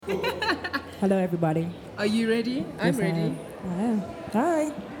Hello, everybody. Are you ready? I'm Yes, ready. I am.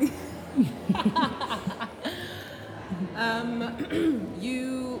 Hi.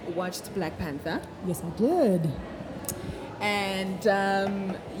 You watched Black Panther, Yes, I did.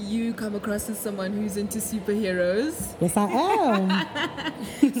 and you come across as someone who's into superheroes. Yes, I am.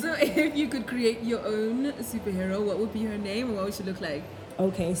 So, if you could create your own superhero, what would be her name and what would she look like?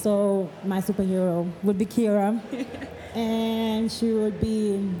 Okay, so my superhero would be Kira, and she would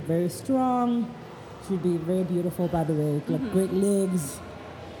be very strong. She'd be very beautiful, by the way, like great legs,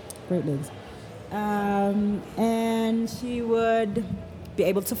 great legs. And she would be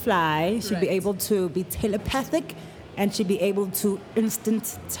able to fly. She'd be Right. able to be telepathic, and she'd be able to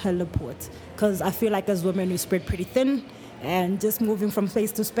instant teleport. Because I feel like as women we spread pretty thin, and just moving from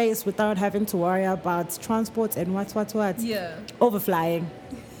place to space without having to worry about transport and what. Yeah. Overflying.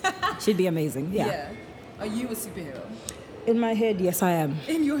 She'd be amazing. Yeah. Are you a superhero? In my head, yes, I am.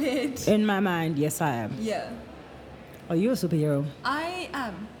 In your head? In my mind, yes, I am. Yeah. Are you a superhero? I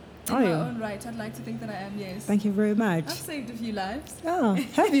am. In Are my you? own right. I'd like to think that I am, yes. Thank you very much. I've saved a few lives. Oh,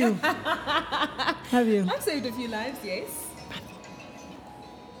 have you? Have you? I've saved a few lives, yes.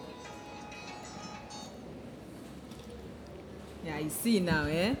 Yeah, you see now,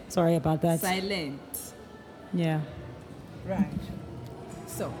 eh? Sorry about that. Silent. Yeah. Right.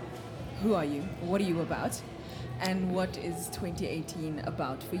 So, who are you? What are you about? And what is 2018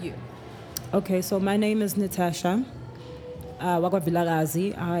 about for you? Okay, so my name is Natasha.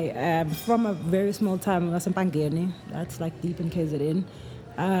 Rebasadi. I am from a very small town, Rebasadi. That's like deep in KZN.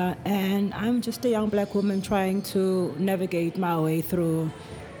 And I'm just a young black woman trying to navigate my way through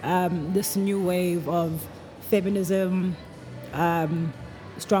this new wave of feminism,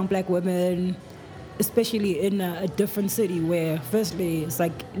 strong black women, especially in a different city where, firstly, it's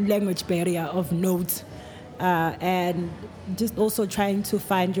like language barrier of note, and just also trying to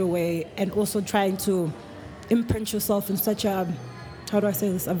find your way and also trying to imprint yourself in such a, how do I say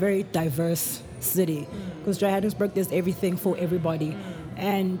this, a very diverse city. Because Johannesburg, there's everything for everybody.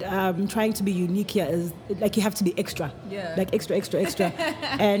 And trying to be unique here is like you have to be extra. Yeah. Like extra.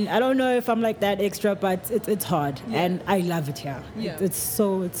 And I don't know if I'm like that extra, but it's hard. Yeah. And I love it here. Yeah. It's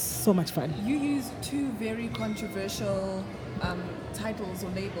so much fun. You use two very controversial titles or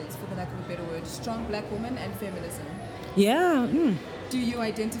labels, for the lack of a better word: strong black woman and feminism. Yeah. Do you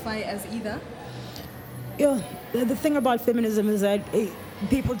identify as either? Yeah, the thing about feminism is that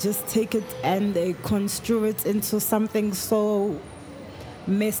people just take it and they construe it into something so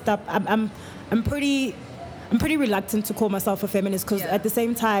messed up. I'm pretty reluctant to call myself a feminist because Yeah. at the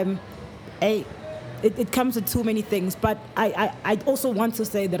same time, it comes with too many things. But I also want to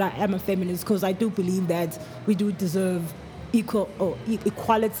say that I am a feminist because I do believe that we do deserve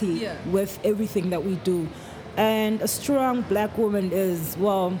equality Yeah. with everything that we do. And a strong black woman is,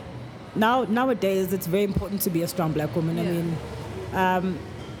 well, nowadays it's very important to be a strong black woman. Yeah. I mean,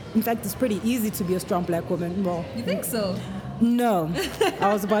 in fact, it's pretty easy to be a strong black woman. Well, You think so? no.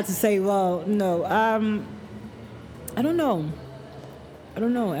 I was about to say, well, no. I don't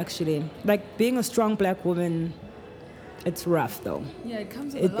know, actually. Like, being a strong black woman, it's rough, though. Yeah, it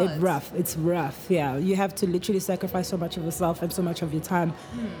comes with a lot. It's rough, yeah. You have to literally sacrifice so much of yourself and so much of your time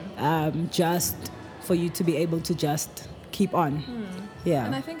just for you to be able to just keep on. Yeah.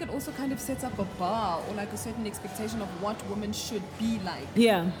 And I think it also kind of sets up a bar or like a certain expectation of what women should be like.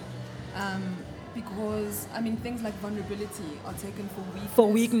 Yeah. Because, I mean, things like vulnerability are taken for weakness. For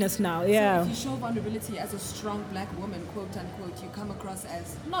weakness now, yeah. So if you show vulnerability as a strong black woman, quote unquote, you come across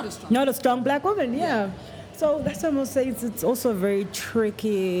as not a strong Not a strong black woman, yeah. Yeah. So that's what I'm saying. It's also very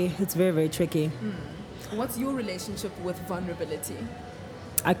tricky. It's very, very tricky. What's your relationship with vulnerability?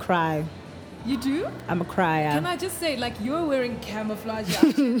 I cry. You do? I'm a crier. Can I just say, like, you're wearing camouflage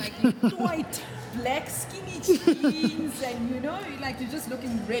outfit, like white, black, skinny jeans, and you're just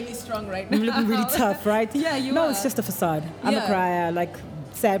looking really strong right now. I'm looking really tough, right? Yeah, you No, are. it's just a facade. I'm a Yeah. crier. Like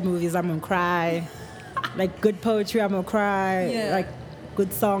sad movies, I'm gonna cry. Like good poetry, I'm gonna cry. Yeah. Like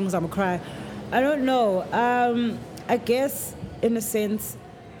good songs, I'm gonna cry. I don't know. I guess in a sense,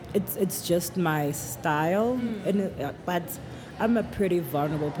 it's just my style. But I'm a pretty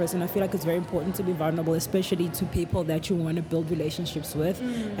vulnerable person. I feel like it's very important to be vulnerable, especially to people that you want to build relationships with,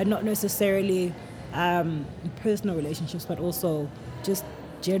 and not necessarily personal relationships, but also just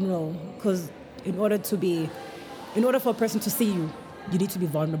general. Because in order for a person to see you, you need to be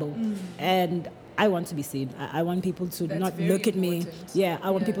vulnerable. And I want to be seen. I want people to That's not very look at me. important. Yeah, I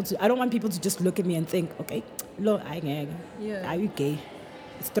want Yeah. people to. I don't want people to just look at me and think, okay, look, Yeah. are you gay?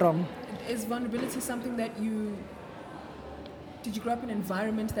 Strong. Is vulnerability something that did you grow up in an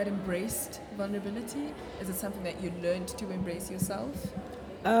environment that embraced vulnerability? Is it something that you learned to embrace yourself?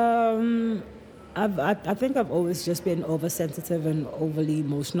 I think I've always just been oversensitive and overly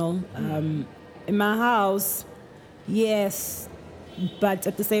emotional. In my house, yes, but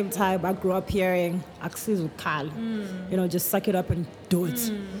at the same time, I grew up hearing "Aksizu Kal," just suck it up and do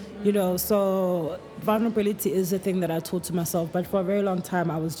it. So vulnerability is a thing that I taught to myself. But for a very long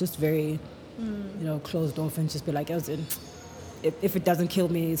time, I was just very, closed off and just be like, as in, if it doesn't kill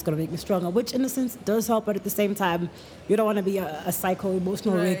me, it's going to make me stronger, which in a sense does help, but at the same time, you don't want to be a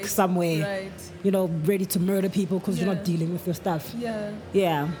psycho-emotional wreck somewhere, ready to murder people because you're not dealing with your stuff.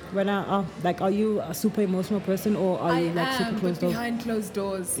 Yeah. When are you a super emotional person or are you super closed off? Behind closed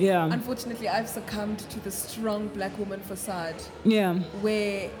doors. Yeah. Unfortunately, I've succumbed to the strong black woman facade. Yeah.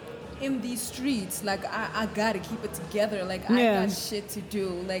 Where in these streets, like, I gotta keep it together. Like, I got shit to do.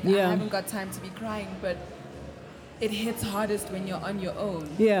 Like, I haven't got time to be crying, but it hits hardest when you're on your own.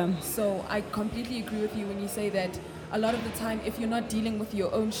 Yeah. So I completely agree with you when you say that a lot of the time, if you're not dealing with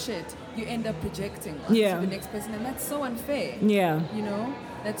your own shit, you end up projecting onto the next person, and that's so unfair. Yeah.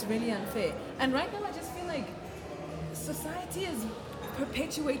 That's really unfair. And right now, I just feel like society is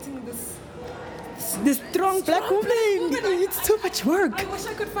perpetuating this strong black woman. It's too much work. I wish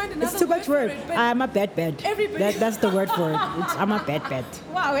I could find another word. It's too much work. I'm a bad. That's the word for it. I'm a bad.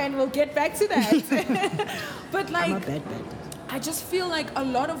 Wow, and we'll get back to that. But like, I'm a bad. I just feel like a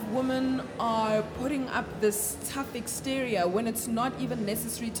lot of women are putting up this tough exterior when it's not even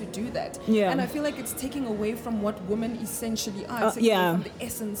necessary to do that. Yeah. And I feel like it's taking away from what women essentially are. It's taking away from the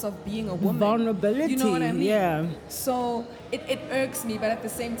essence of being a woman. Vulnerability. You know what I mean? Yeah. So it irks me, but at the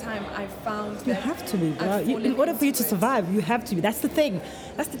same time, I found that you have to be. In order for you to survive, you have to be. That's the thing.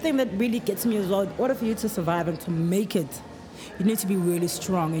 That's the thing that really gets me as well. In order for you to survive and to make it, you need to be really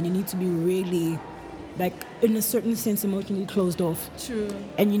strong and you need to be really, like, in a certain sense, emotionally closed off. True.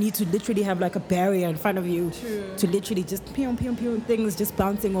 And you need to literally have like a barrier in front of you. True. To literally just pew, things just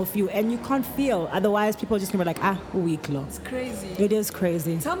bouncing off you, and you can't feel. Otherwise, people are just gonna be like, weak. It's crazy. It is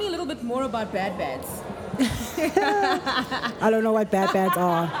crazy. Tell me a little bit more about bad bads. I don't know what bad bads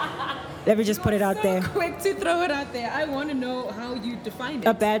are. Let me just put it out there. Quick to throw it out there. I want to know how you define it.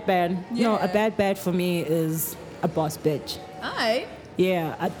 A bad bad. Yeah. No, a bad bad for me is a boss bitch. Aye.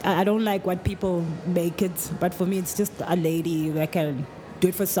 Yeah, I don't like what people make it, but for me it's just a lady that can do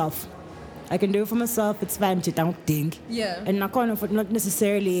it for herself. I can do it for myself, it's fine, I don't think. Yeah. And not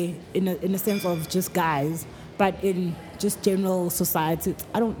necessarily in a sense of just guys, but in just general society.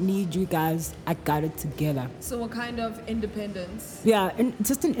 I don't need you guys, I got it together. So what kind of independence? Yeah,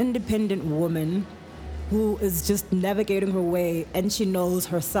 just an independent woman who is just navigating her way and she knows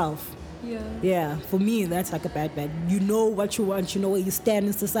herself. Yeah, for me, that's like a bad bad. You know what you want, you know where you stand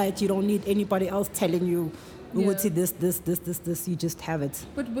in society. You don't need anybody else telling you, this. You just have it.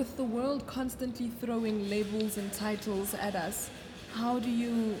 But with the world constantly throwing labels and titles at us, how do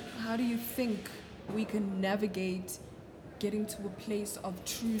you think we can navigate getting to a place of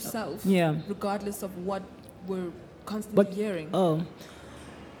true self, regardless of what we're constantly hearing?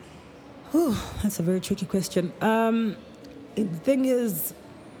 That's a very tricky question. The thing is,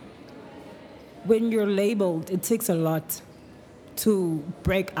 when you're labeled, it takes a lot to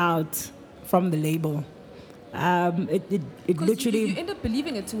break out from the label. It literally... You end up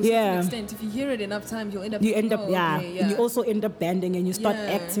believing it to a certain extent. If you hear it enough times, you'll end up... And you also end up bending and you start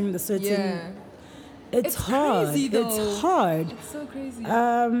acting the certain... Yeah. It's hard. Crazy, though. It's hard. It's so crazy.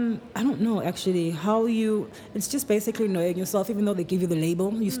 I don't know, actually, how you... It's just basically knowing yourself. Even though they give you the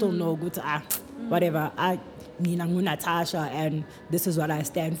label, you still know, whatever. I'm Natasha, and this is what I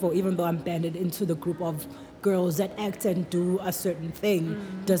stand for. Even though I'm banded into the group of girls that act and do a certain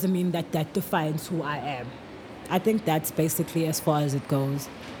thing, doesn't mean that defines who I am. I think that's basically as far as it goes.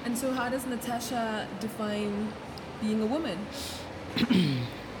 And so how does Natasha define being a woman?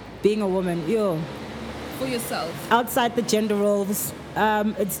 Being a woman, for yourself. Outside the gender roles,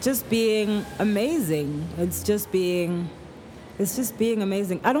 it's just being amazing. It's just being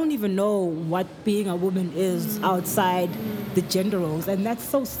amazing. I don't even know what being a woman is outside the gender roles, and that's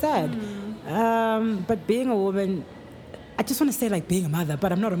so sad. But being a woman, I just want to say like being a mother,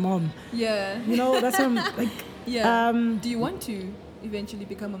 but I'm not a mom. Yeah. That's what I'm like. Yeah. Do you want to eventually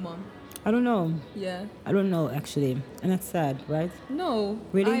become a mom? I don't know. Yeah. I don't know, actually. And that's sad, right? No.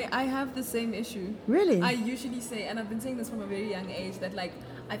 Really? I have the same issue. Really? I usually say, and I've been saying this from a very young age, that like,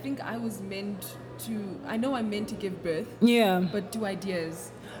 I think I was meant to, I know I'm meant to give birth. Yeah. But do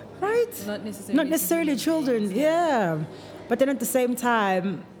ideas. Right? Not necessarily children, yeah. But then at the same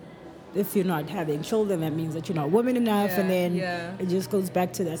time, if you're not having children, that means that you're not woman enough, and then it just goes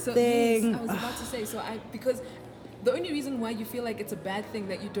back to that thing. Yes, I was about to say, because the only reason why you feel like it's a bad thing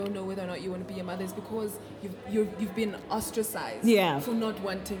that you don't know whether or not you want to be a mother is because you've been ostracized for not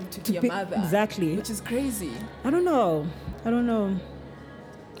wanting to be a mother. Exactly. Which is crazy. I don't know.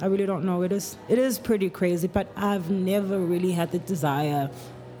 I really don't know. It is pretty crazy, but I've never really had the desire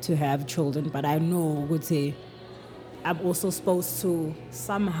to have children. But I know, would say, I'm also supposed to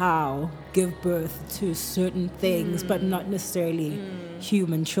somehow give birth to certain things, but not necessarily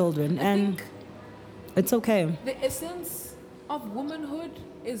human children. I think it's okay. The essence of womanhood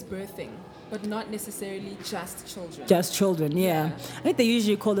is birthing, but not necessarily just children. Just children, yeah. I think they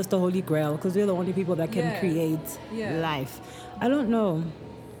usually call us the Holy Grail because we're the only people that can create life. I don't know.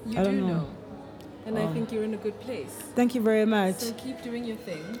 You do know. And I think you're in a good place. Thank you very much. So keep doing your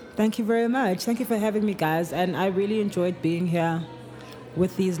thing. Thank you very much. Thank you for having me, guys. And I really enjoyed being here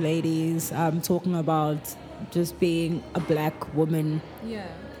with these ladies, talking about just being a black woman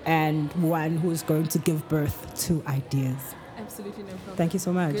and one who's going to give birth to ideas. Absolutely no problem. Thank you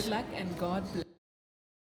so much. Good luck and God bless.